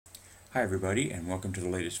Hi everybody, and welcome to the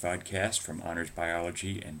latest VodCast from Honors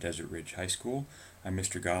Biology and Desert Ridge High School. I'm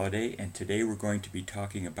Mr. Galladay, and today we're going to be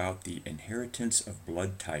talking about the inheritance of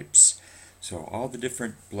blood types. So all the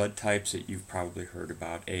different blood types that you've probably heard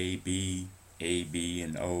about, A, B,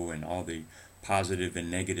 and O, and all the positive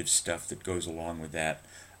and negative stuff that goes along with that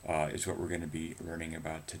is what we're going to be learning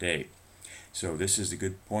about today. So this is a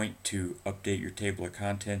good point to update your table of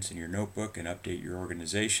contents in your notebook and update your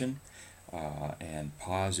organization. And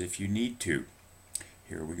pause if you need to.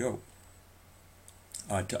 Here we go.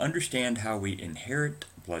 To understand how we inherit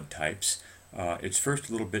blood types, it's first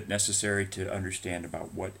a little bit necessary to understand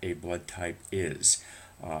about what a blood type is.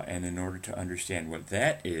 And in order to understand what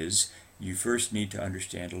that is, you first need to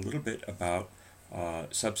understand a little bit about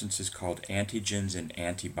substances called antigens and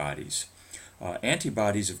antibodies.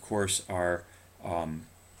 Antibodies, of course, are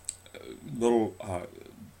little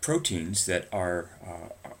proteins that our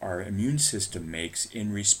immune system makes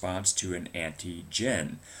in response to an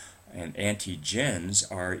antigen. And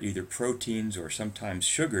antigens are either proteins or sometimes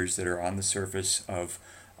sugars that are on the surface of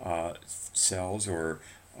cells, or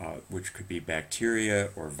which could be bacteria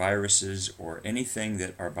or viruses or anything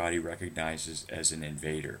that our body recognizes as an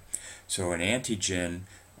invader. So an antigen,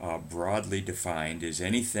 broadly defined, is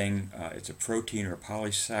anything, it's a protein or a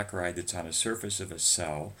polysaccharide that's on the surface of a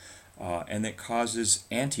cell and that causes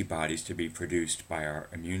antibodies to be produced by our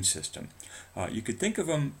immune system. You could think of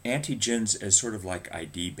them, antigens, as sort of like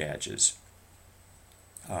ID badges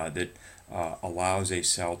that allows a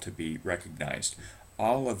cell to be recognized.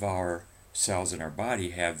 All of our cells in our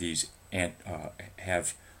body have these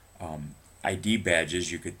ID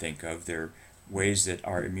badges. You could think of, they're ways that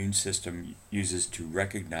our immune system uses to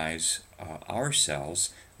recognize our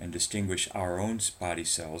cells and distinguish our own body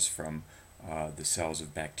cells from the cells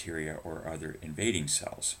of bacteria or other invading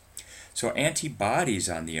cells. So antibodies,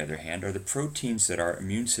 on the other hand, are the proteins that our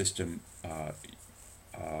immune system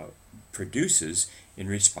produces in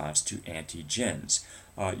response to antigens.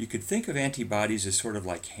 You could think of antibodies as sort of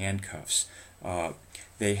like handcuffs.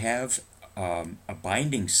 They have a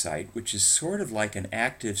binding site, which is sort of like an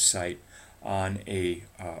active site on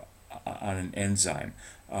an enzyme.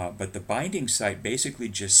 But the binding site basically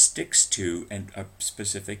just sticks to a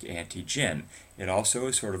specific antigen. It also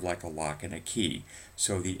is sort of like a lock and a key.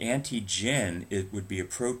 So the antigen, it would be a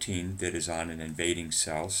protein that is on an invading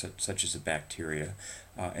cell, such as a bacteria.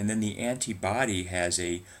 And then the antibody has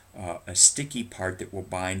a sticky part that will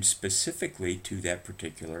bind specifically to that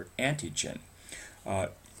particular antigen.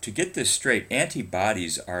 To get this straight,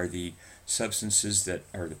 antibodies are the substances that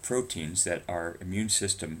are the proteins that our immune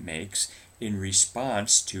system makes in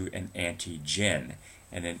response to an antigen,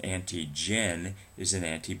 and an antigen is an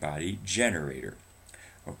antibody generator.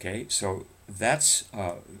 Okay, so that's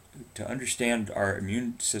to understand our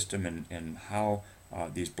immune system and how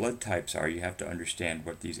these blood types are, you have to understand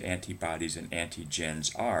what these antibodies and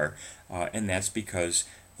antigens are, and that's because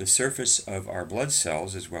the surface of our blood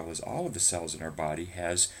cells, as well as all of the cells in our body,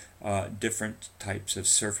 has different types of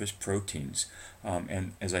surface proteins.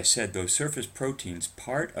 And as I said, those surface proteins,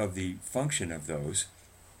 part of the function of those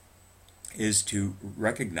is to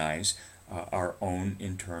recognize our own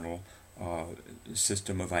internal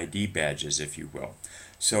system of ID badges, if you will.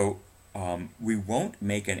 So we won't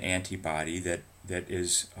make an antibody that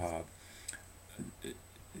is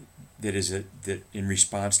in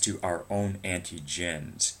response to our own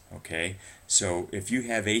antigens. Okay, so if you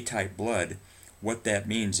have A-type blood, what that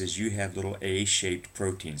means is you have little A-shaped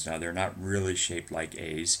proteins. Now they're not really shaped like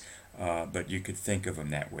A's, but you could think of them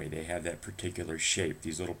that way. They have that particular shape,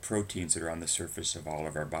 these little proteins that are on the surface of all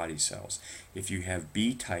of our body cells. If you have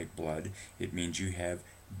B-type blood, it means you have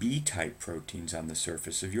B-type proteins on the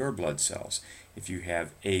surface of your blood cells. If you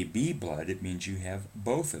have AB blood, it means you have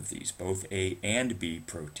both of these, both A and B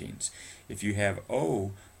proteins. If you have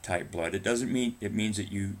O-type blood, it means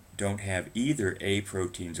that you don't have either A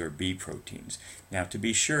proteins or B proteins. Now, to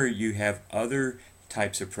be sure, you have other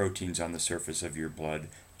types of proteins on the surface of your blood,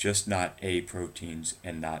 just not A proteins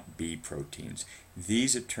and not B proteins.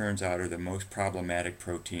 These, it turns out, are the most problematic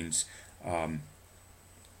proteins in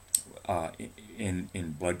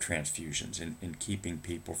blood transfusions, in keeping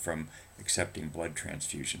people from accepting blood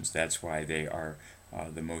transfusions. That's why they are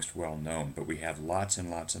the most well known. But we have lots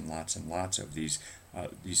and lots and lots and lots of these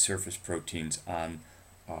surface proteins on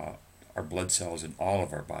our blood cells and all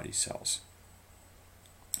of our body cells.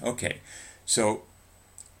 Okay, so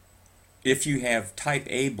if you have type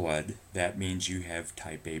A blood, that means you have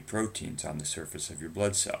type A proteins on the surface of your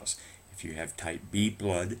blood cells. If you have type B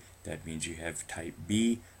blood, that means you have type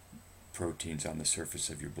B proteins on the surface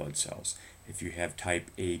of your blood cells. If you have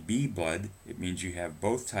type AB blood, it means you have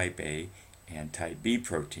both type A and type B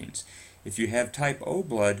proteins. If you have type O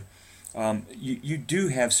blood, you do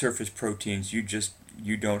have surface proteins,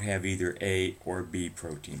 you don't have either A or B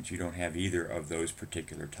proteins. You don't have either of those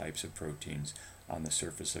particular types of proteins on the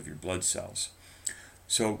surface of your blood cells.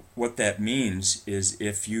 So what that means is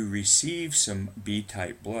if you receive some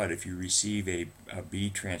B-type blood, if you receive a B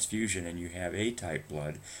transfusion and you have A-type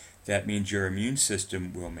blood, that means your immune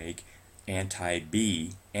system will make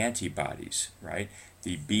anti-B antibodies, right?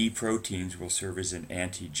 The B proteins will serve as an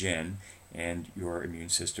antigen, and your immune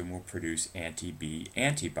system will produce anti-B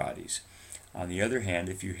antibodies. On the other hand,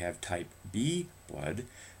 if you have type B blood,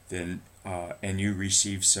 then and you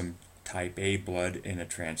receive some type A blood in a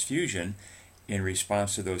transfusion, in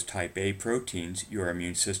response to those type A proteins, your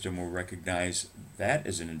immune system will recognize that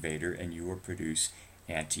as an invader and you will produce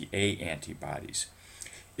anti-A antibodies.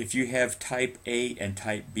 If you have type A and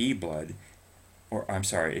type B blood,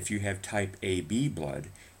 if you have type AB blood,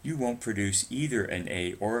 you won't produce either an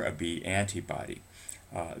A or a B antibody.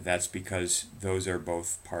 That's because those are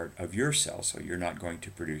both part of your cell, so you're not going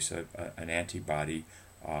to produce an antibody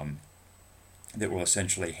that will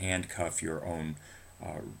essentially handcuff your own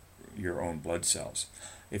blood cells.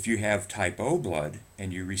 If you have type O blood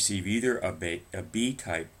and you receive either a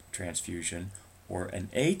B-type transfusion or an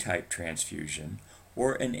A-type transfusion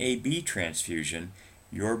or an AB transfusion,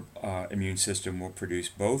 your immune system will produce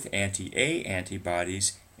both anti-A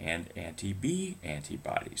antibodies and anti-B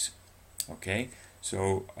antibodies. Okay,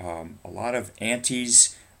 so a lot of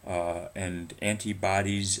antis and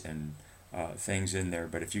antibodies and things in there,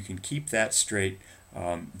 but if you can keep that straight,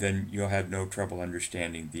 then you'll have no trouble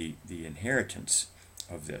understanding the inheritance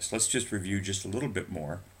of this. Let's just review just a little bit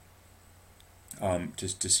more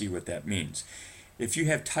to see what that means. If you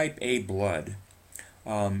have type A blood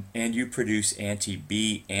and you produce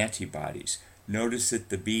anti-B antibodies, notice that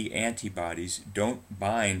the B antibodies don't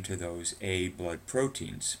bind to those A blood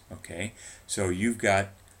proteins. Okay, so you've got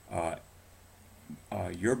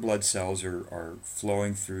your blood cells are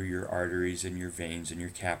flowing through your arteries and your veins and your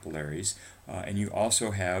capillaries, and you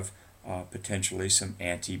also have potentially some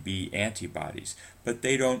anti-B antibodies, but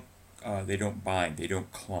they don't bind, they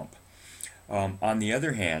don't clump. On the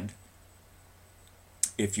other hand,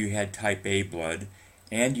 if you had type A blood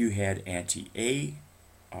and you had anti-A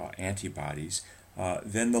antibodies,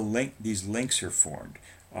 then these links are formed,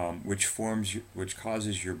 which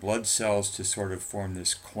causes your blood cells to sort of form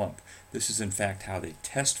this clump. This is in fact how they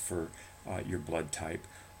test for your blood type,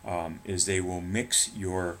 is they will mix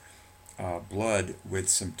your blood with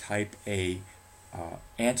some type A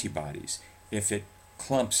antibodies. If it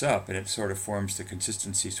clumps up and it sort of forms the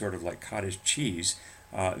consistency sort of like cottage cheese,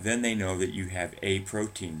 then they know that you have A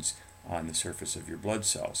proteins on the surface of your blood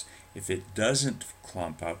cells. If it doesn't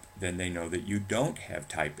clump up, then they know that you don't have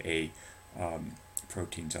type A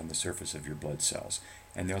proteins on the surface of your blood cells.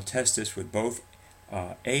 And they'll test this with both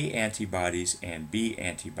A antibodies and B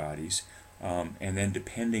antibodies, and then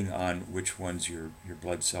depending on which ones your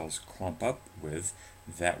blood cells clump up with,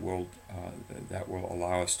 that will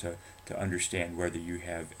allow us to understand whether you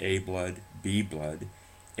have A blood, B blood,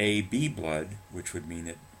 AB blood, which would mean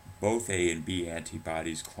that both A and B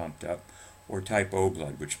antibodies clumped up, or type O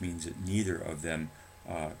blood, which means that neither of them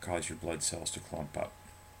cause your blood cells to clump up.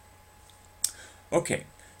 Okay,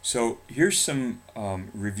 so here's some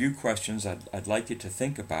review questions I'd like you to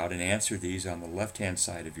think about and answer these on the left-hand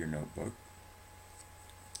side of your notebook.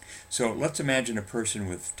 So let's imagine a person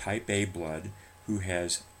with type A blood who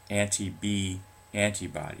has anti-B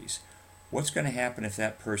antibodies. What's going to happen if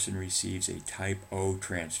that person receives a type O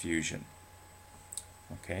transfusion?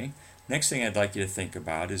 Okay. Next thing I'd like you to think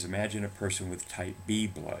about is imagine a person with type B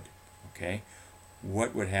blood. Okay.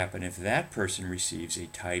 What would happen if that person receives a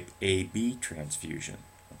type AB transfusion?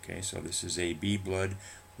 Okay, so this is AB blood.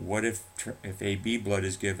 What if AB blood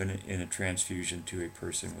is given in a transfusion to a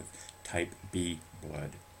person with type B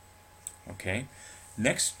blood? Okay.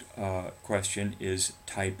 Next question is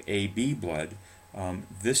type AB blood.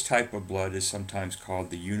 This type of blood is sometimes called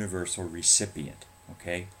the universal recipient.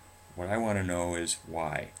 Okay. What I want to know is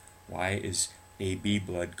why. Why is AB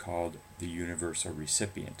blood called the universal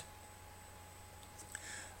recipient?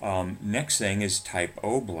 Next thing is type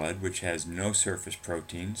O blood, which has no surface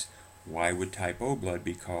proteins. Why would type O blood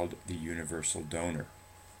be called the universal donor?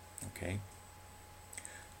 Okay.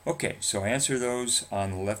 Okay, so answer those on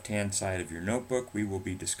the left-hand side of your notebook. We will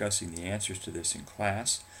be discussing the answers to this in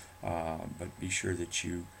class, but be sure that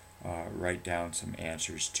you write down some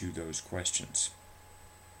answers to those questions.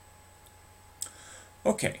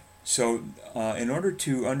 Okay, so in order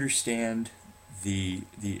to understand the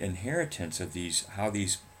inheritance of these, how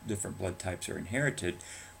these different blood types are inherited,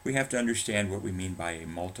 we have to understand what we mean by a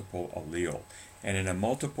multiple allele. And in a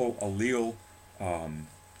multiple allele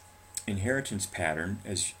inheritance pattern,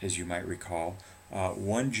 as you might recall,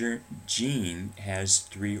 one gene has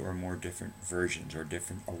 3 or more different versions or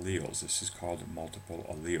different alleles. This is called multiple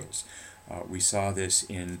alleles. We saw this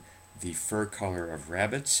in the fur color of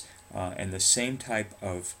rabbits, and the same type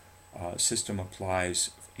of system applies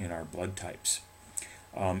in our blood types.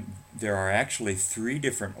 There are actually 3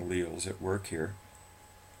 different alleles at work here.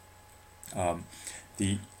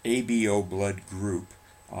 The ABO blood group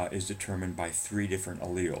is determined by 3 different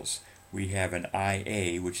alleles. We have an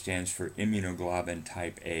IA, which stands for immunoglobulin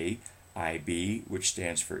type A, IB, which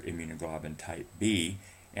stands for immunoglobulin type B,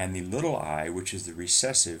 and the little I, which is the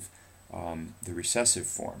recessive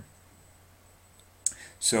form.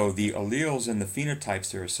 So the alleles and the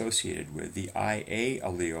phenotypes they're associated with, the IA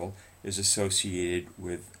allele is associated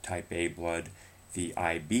with type A blood, the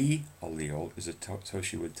IB allele is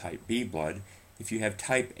associated with type B blood. If you have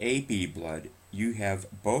type AB blood, you have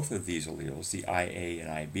both of these alleles, the IA and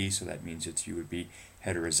IB, so that means that you would be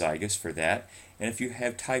heterozygous for that. And if you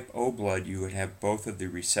have type O blood, you would have both of the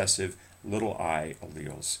recessive little I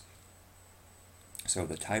alleles. So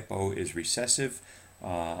the type O is recessive,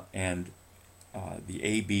 and the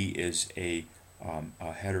AB is a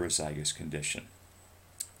heterozygous condition.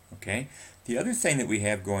 Okay. The other thing that we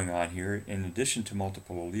have going on here, in addition to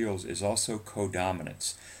multiple alleles, is also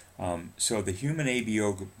codominance. So the human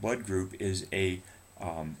ABO blood group is an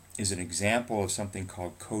example of something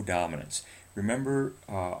called codominance. Remember,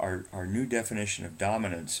 our new definition of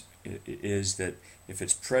dominance is that if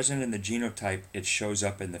it's present in the genotype, it shows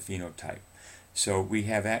up in the phenotype. So we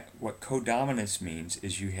have what codominance means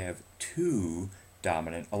is you have 2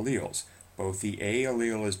 dominant alleles. Both the A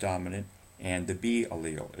allele is dominant and the B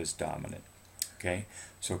allele is dominant. Okay,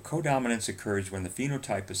 so codominance occurs when the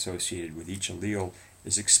phenotype associated with each allele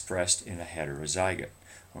is expressed in a heterozygote.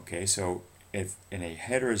 Okay, so if in a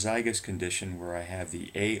heterozygous condition where I have the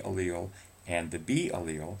A allele and the B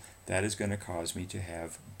allele, that is going to cause me to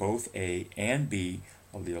have both A and B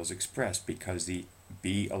alleles expressed because the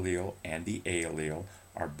B allele and the A allele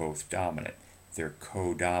are both dominant. They're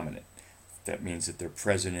codominant. That means that they're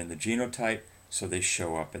present in the genotype, so they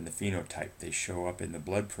show up in the phenotype. They show up in the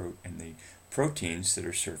the proteins that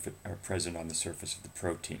are present on the surface of the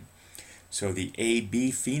protein. So the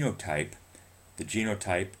AB phenotype, the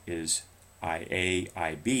genotype is IA,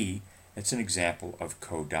 IB. It's an example of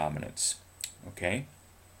codominance. Okay?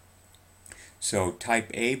 So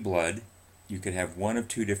type A blood, you could have one of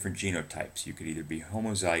 2 different genotypes. You could either be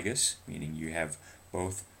homozygous, meaning you have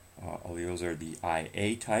both alleles are the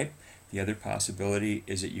IA type. The other possibility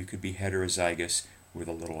is that you could be heterozygous with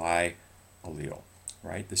a little I allele.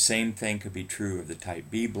 Right? The same thing could be true of the type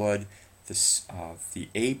B blood. The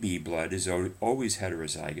AB blood is always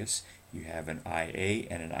heterozygous. You have an IA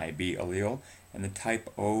and an IB allele, and the type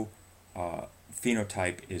O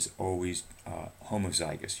phenotype is always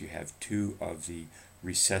homozygous. You have 2 of the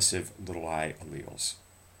recessive little I alleles.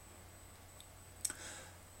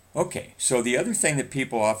 Okay, so the other thing that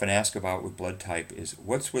people often ask about with blood type is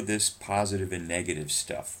what's with this positive and negative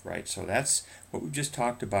stuff, right? So that's what we just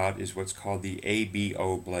talked about is what's called the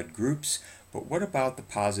ABO blood groups. But what about the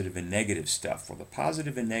positive and negative stuff? Well, the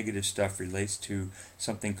positive and negative stuff relates to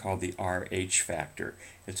something called the RH factor.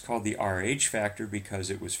 It's called the RH factor because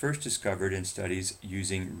it was first discovered in studies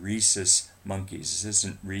using rhesus monkeys. This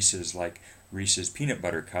isn't Reese's like Reese's peanut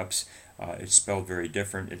butter cups. It's spelled very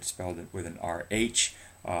different. It's spelled with an RH.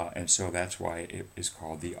 And so that's why it is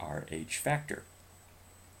called the RH factor.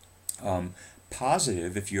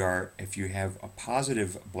 Positive, if you have a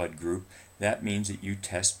positive blood group, that means that you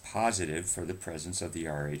test positive for the presence of the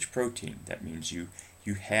RH protein. That means you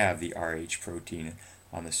have the RH protein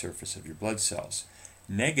on the surface of your blood cells.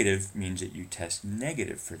 Negative means that you test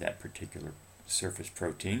negative for that particular surface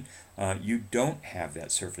protein. You don't have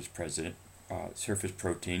that surface protein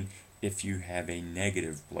if you have a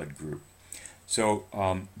negative blood group. So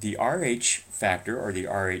the RH factor or the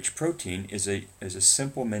RH protein is a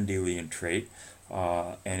simple Mendelian trait,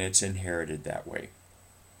 and it's inherited that way.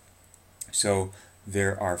 So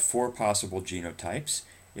there are 4 possible genotypes.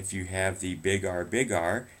 If you have the big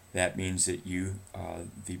R, that means that you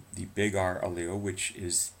the big R allele, which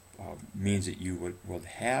is means that you will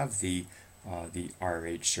have the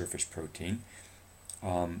RH surface protein,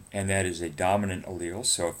 and that is a dominant allele.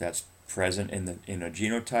 So if that's present in a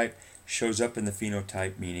genotype, shows up in the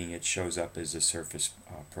phenotype, meaning it shows up as a surface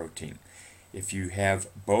protein. If you have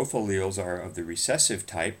both alleles are of the recessive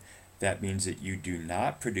type, that means that you do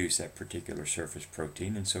not produce that particular surface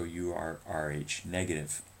protein, and so you are Rh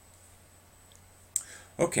negative.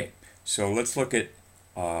 Okay, so let's look at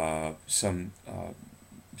some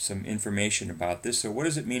information about this. So what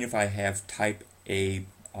does it mean if I have type A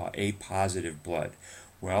positive blood?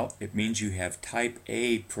 Well, it means you have type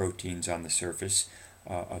A proteins on the surface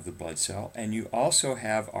of the blood cell, and you also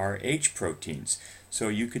have Rh proteins. So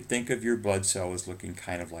you could think of your blood cell as looking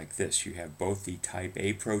kind of like this. You have both the type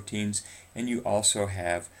A proteins, and you also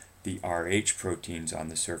have the Rh proteins on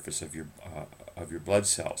the surface of your blood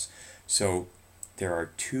cells. So there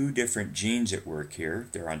are two different genes at work here.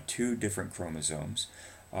 They're on two different chromosomes.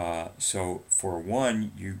 So for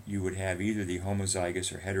one, you would have either the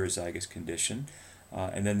homozygous or heterozygous condition,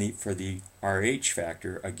 and then for the Rh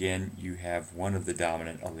factor, again, you have one of the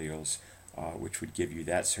dominant alleles, which would give you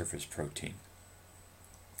that surface protein.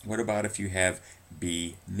 What about if you have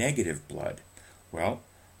B negative blood? Well,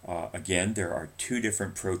 again, there are two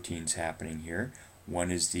different proteins happening here. One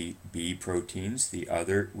is the B proteins, the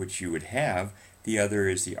other, which you would have, the other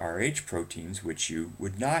is the Rh proteins, which you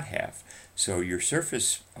would not have. So your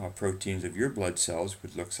surface proteins of your blood cells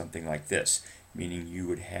would look something like this, meaning you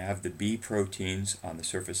would have the B proteins on the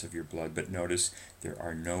surface of your blood, but notice there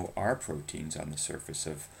are no R proteins on the surface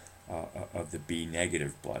of the B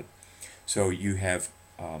negative blood. So you have,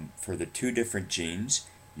 for the two different genes,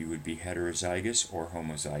 you would be heterozygous or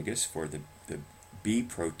homozygous for the B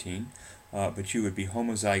protein, but you would be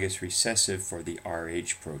homozygous recessive for the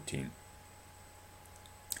Rh protein.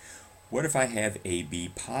 What if I have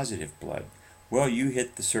AB positive blood? Well, you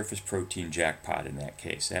hit the surface protein jackpot in that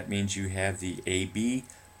case. That means you have the AB,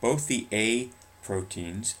 both the A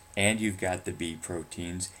proteins, and you've got the B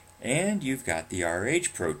proteins, and you've got the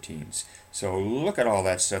Rh proteins. So look at all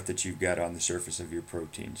that stuff that you've got on the surface of your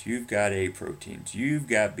proteins. You've got A proteins, you've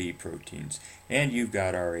got B proteins, and you've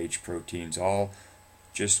got Rh proteins, all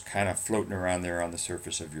just kind of floating around there on the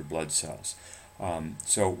surface of your blood cells.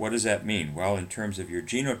 So what does that mean? Well, in terms of your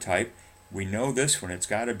genotype, we know this one. It's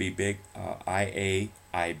got to be big IA,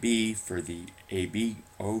 IB for the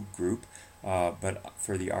ABO group, but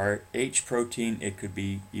for the Rh protein, it could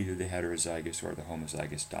be either the heterozygous or the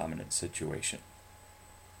homozygous dominant situation.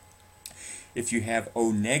 If you have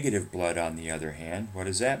O negative blood, on the other hand, what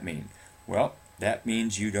does that mean? Well, that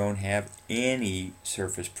means you don't have any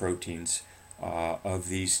surface proteins of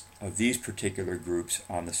these particular groups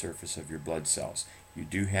on the surface of your blood cells. You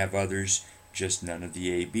do have others, just none of the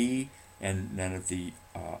AB and none of the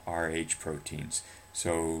Rh proteins.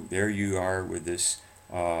 So there you are with this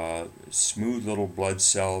smooth little blood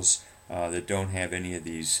cells that don't have any of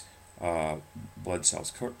these blood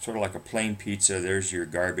cells. Sort of like a plain pizza. There's your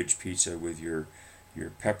garbage pizza with your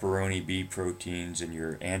pepperoni B proteins and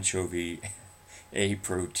your anchovy A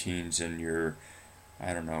proteins and your,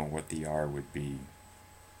 I don't know what the R would be,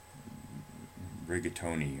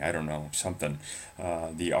 rigatoni, I don't know, something.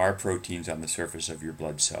 The R proteins on the surface of your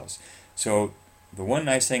blood cells. So the one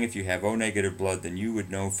nice thing, if you have O negative blood, then you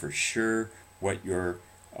would know for sure what your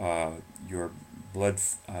blood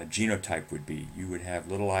genotype would be. You would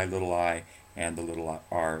have little I, and the little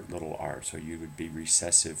r. So you would be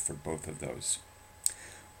recessive for both of those.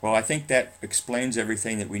 Well, I think that explains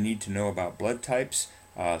everything that we need to know about blood types.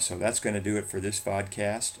 So that's going to do it for this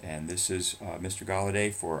VodCast, and this is Mr.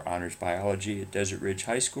 Galladay for Honors Biology at Desert Ridge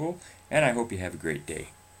High School, and I hope you have a great day.